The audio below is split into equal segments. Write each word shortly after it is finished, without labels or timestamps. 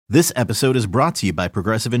This episode is brought to you by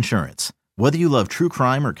Progressive Insurance. Whether you love true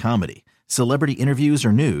crime or comedy, celebrity interviews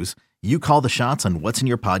or news, you call the shots on what's in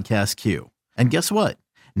your podcast queue. And guess what?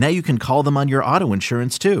 Now you can call them on your auto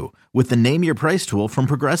insurance too with the Name Your Price tool from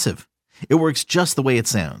Progressive. It works just the way it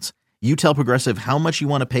sounds. You tell Progressive how much you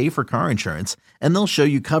want to pay for car insurance, and they'll show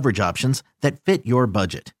you coverage options that fit your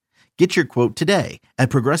budget. Get your quote today at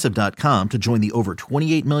Progressive.com to join the over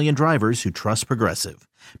 28 million drivers who trust Progressive.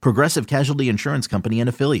 Progressive Casualty Insurance Company and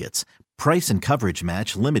Affiliates. Price and coverage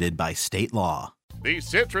match limited by state law. The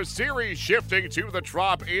Citrus Series shifting to the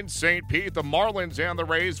Trop in St. Pete. The Marlins and the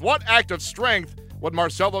Rays. What act of strength would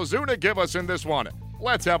Marcell Ozuna give us in this one?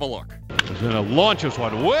 Let's have a look. Ozuna launches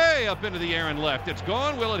one way up into the air and left. It's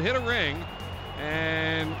gone. Will it hit a ring?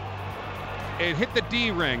 And it hit the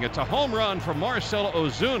D ring. It's a home run from Marcell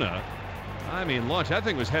Ozuna. I mean, launch. That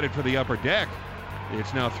thing was headed for the upper deck.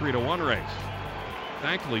 It's now 3-1 race.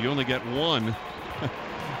 Thankfully, you only get one.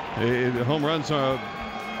 Home runs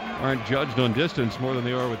aren't judged on distance more than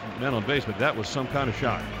they are with men on base, but that was some kind of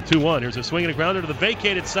shot. 2-1. Here's a swing and a grounder to the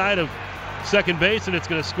vacated side of second base, and it's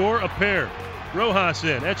going to score a pair. Rojas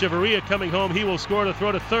in. Echeverria coming home. He will score to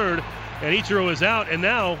throw to third, and Ichiro is out. And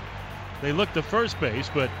now they look to first base,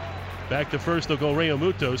 but back to first they'll go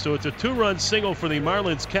Realmuto. So it's a 2-run single for the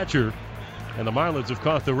Marlins catcher, and the Marlins have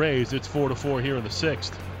caught the Rays. It's 4-4 here in the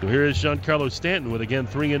sixth. So here is Giancarlo Stanton with, again,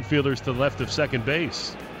 three infielders to the left of second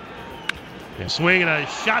base. A swing and a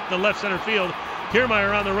shot to left center field.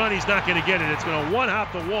 Kiermaier on the run. He's not going to get it. It's going to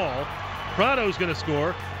one-hop the wall. Prado's going to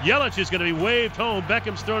score. Yelich is going to be waved home.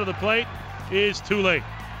 Beckham's throw to the plate is too late.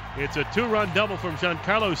 It's a 2-run double from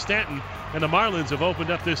Giancarlo Stanton, and the Marlins have opened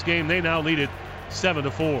up this game. They now lead it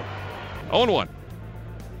 7-4. 0-1.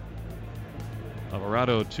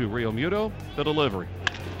 Alvarado to Realmuto. The delivery.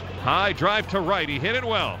 High drive to right. He hit it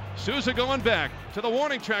well. Souza going back to the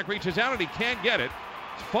warning track. Reaches out and he can't get it.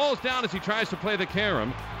 Falls down as he tries to play the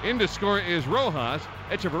carom. In to score is Rojas.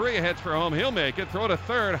 Echeverria heads for home. He'll make it. Throw to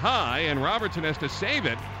third high, and Robertson has to save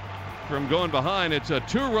it from going behind. It's a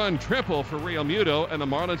 2-run triple for Realmuto, and the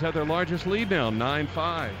Marlins have their largest lead now,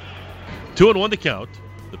 9-5. 2-1 to count.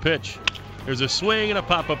 The pitch. There's a swing and a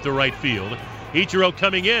pop up to right field. Ichiro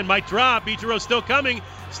coming in. Might drop. Ichiro still coming.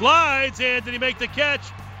 Slides, and did he make the catch?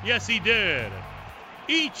 Yes, he did.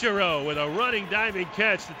 Ichiro with a running diving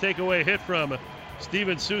catch to take away a hit from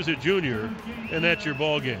Steven Souza Jr., and that's your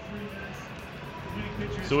ball game.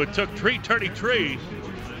 So it took 3:33,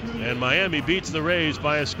 and Miami beats the Rays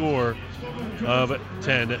by a score of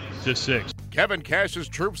 10-6. Kevin Cash's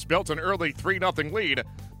troops built an early 3-0 lead,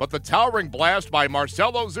 but the towering blast by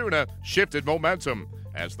Marcell Ozuna shifted momentum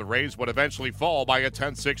as the Rays would eventually fall by a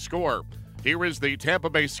 10-6 score. Here is the Tampa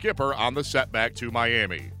Bay skipper on the setback to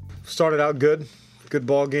Miami. Started out good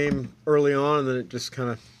ball game early on, and then it just kind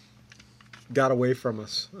of got away from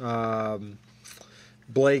us.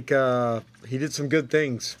 Blake, he did some good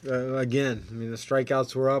things again. I mean, the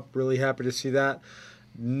strikeouts were up. Really happy to see that.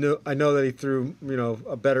 No, I know that he threw,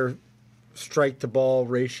 a better strike-to-ball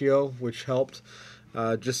ratio, which helped.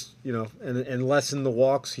 And lessen the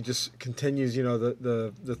walks. He just continues,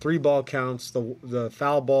 the 3-ball counts, the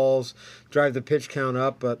foul balls, drive the pitch count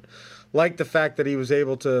up. But like the fact that he was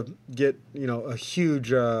able to get, a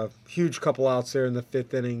huge couple outs there in the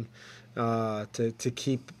 5th inning. To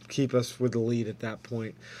keep us with the lead at that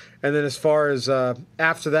point. And then as far as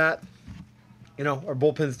after that, our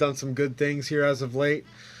bullpen's done some good things here as of late.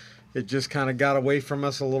 It just kind of got away from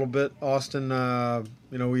us a little bit. Austin, I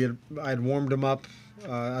had warmed him up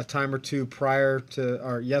a time or two prior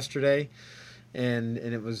to yesterday, and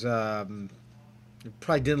it was it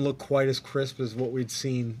probably didn't look quite as crisp as what we'd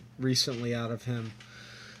seen recently out of him.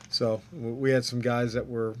 So we had some guys that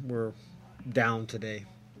were down today.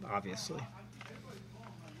 Obviously.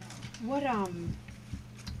 What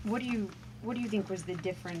do you think was the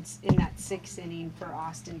difference in that 6th inning for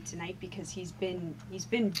Austin tonight? Because he's been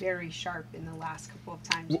very sharp in the last couple of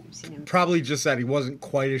times we've seen him. Probably just that he wasn't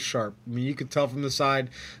quite as sharp. I mean, you could tell from the side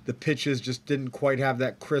the pitches just didn't quite have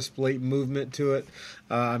that crisp late movement to it.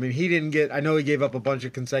 I know he gave up a bunch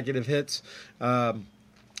of consecutive hits.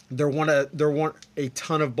 There weren't a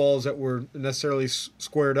ton of balls that were necessarily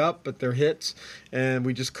squared up, but they're hits, and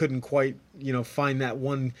we just couldn't quite, find that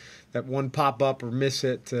one pop up or miss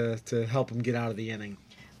hit to help him get out of the inning.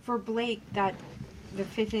 For Blake, the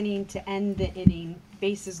 5th inning to end the inning,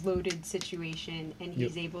 bases loaded situation and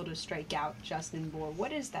he's able to strike out Justin Bour.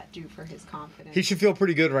 What does that do for his confidence? He should feel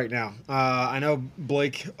pretty good right now. I know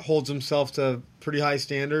Blake holds himself to pretty high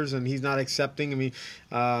standards, and he's not accepting. I mean,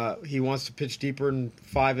 he wants to pitch deeper in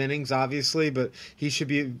 5 innings, obviously, but he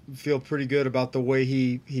should feel pretty good about the way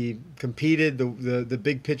he competed, the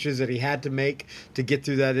big pitches that he had to make to get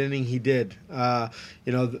through that inning. He did.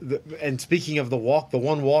 And speaking of the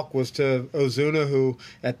one walk was to Ozuna, who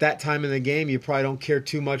at that time in the game you probably don't care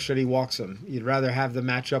too much that he walks him. You'd rather have the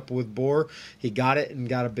matchup with Bour. He got it and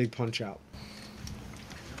got a big punch out.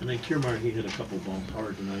 And then Kiermaier, he hit a couple balls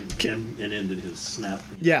hard tonight and ended his snap.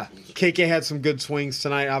 Yeah, KK had some good swings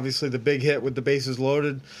tonight. Obviously, the big hit with the bases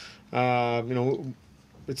loaded.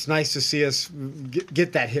 It's nice to see us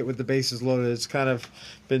get that hit with the bases loaded. It's kind of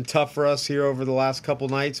been tough for us here over the last couple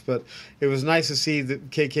nights, but it was nice to see that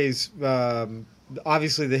KK's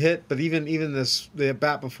obviously the hit, but even the at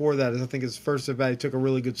bat before that, I think his first at bat, he took a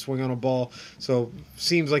really good swing on a ball. So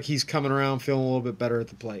seems like he's coming around, feeling a little bit better at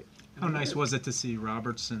the plate. How nice was it to see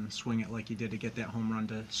Robertson swing it like he did to get that home run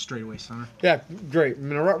to straightaway center? Yeah, great. I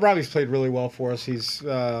mean, Robbie's played really well for us. He's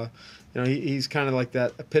he's kind of like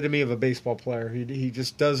that epitome of a baseball player. He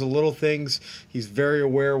just does the little things. He's very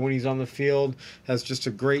aware when he's on the field. Has just a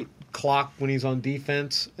great clock when he's on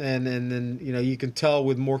defense, and then you can tell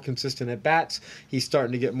with more consistent at bats, he's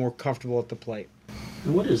starting to get more comfortable at the plate.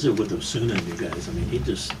 And what is it with Ozuna and you guys? I mean, he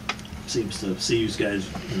just seems to see you guys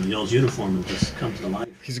in y'all's uniform and just come to life.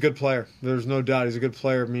 He's a good player. There's no doubt he's a good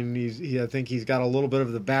player. I mean, I think he's got a little bit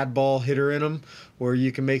of the bad ball hitter in him, where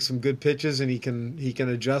you can make some good pitches and he can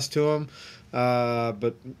adjust to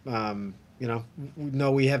them.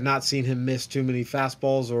 No, we have not seen him miss too many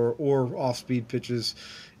fastballs or off-speed pitches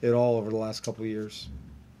at all over the last couple of years.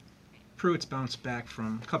 Pruitt's bounced back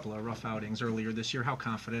from a couple of rough outings earlier this year. How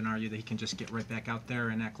confident are you that he can just get right back out there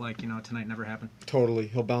and act like, tonight never happened? Totally.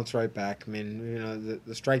 He'll bounce right back. I mean,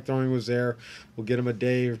 the strike throwing was there. We'll get him a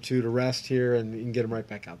day or two to rest here, and you can get him right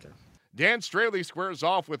back out there. Dan Straley squares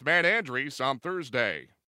off with Matt Andriese on Thursday.